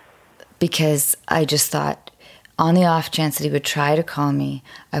because I just thought on the off chance that he would try to call me,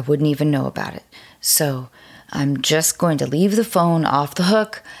 I wouldn't even know about it. So I'm just going to leave the phone off the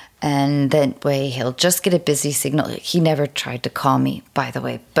hook, and that way he'll just get a busy signal. He never tried to call me, by the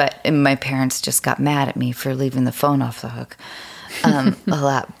way, but my parents just got mad at me for leaving the phone off the hook a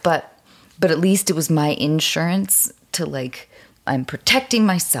lot. But at least it was my insurance to, like, I'm protecting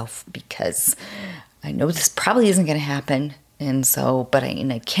myself because I know this probably isn't going to happen. And so, but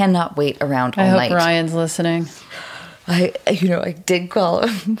I cannot wait around all night. I hope Ryan's listening. I did call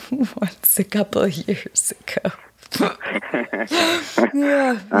him once a couple of years ago.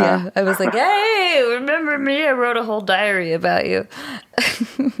 Yeah. I was like, hey, remember me? I wrote a whole diary about you.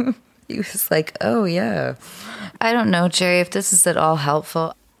 He was like, oh, yeah. I don't know, Jerry, if this is at all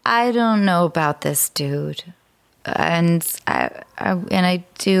helpful. I don't know about this dude. And I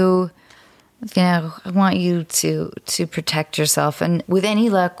do, I want you to protect yourself. And with any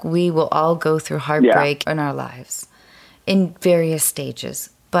luck, we will all go through heartbreak in our lives in various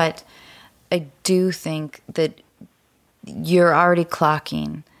stages. But I do think that you're already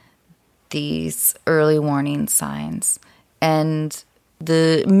clocking these early warning signs, and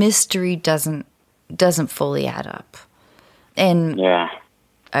the mystery doesn't fully add up. And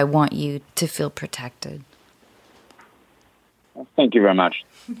I want you to feel protected. Thank you very much.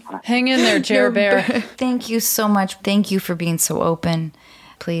 Hang in there, Jer Bear. Thank you so much. Thank you for being so open.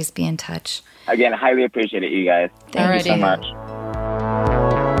 Please be in touch. Again, highly appreciate it, you guys. Thank you so much.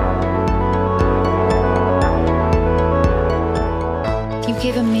 You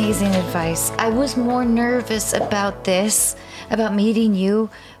gave amazing advice. I was more nervous about meeting you,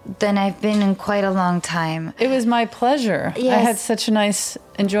 than I've been in quite a long time. It was my pleasure. Yes. I had such a nice,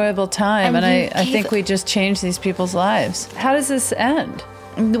 enjoyable time, and I think we just changed these people's lives. How does this end?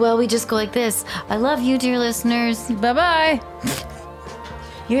 Well, we just go like this. I love you, dear listeners. Bye-bye.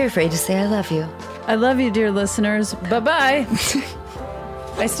 You're afraid to say I love you. I love you, dear listeners. Bye-bye.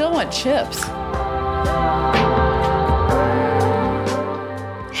 I still want chips.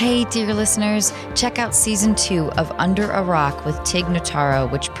 Hey, dear listeners, check out Season 2 of Under a Rock with Tig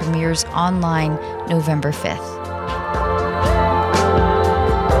Notaro, which premieres online November 5th.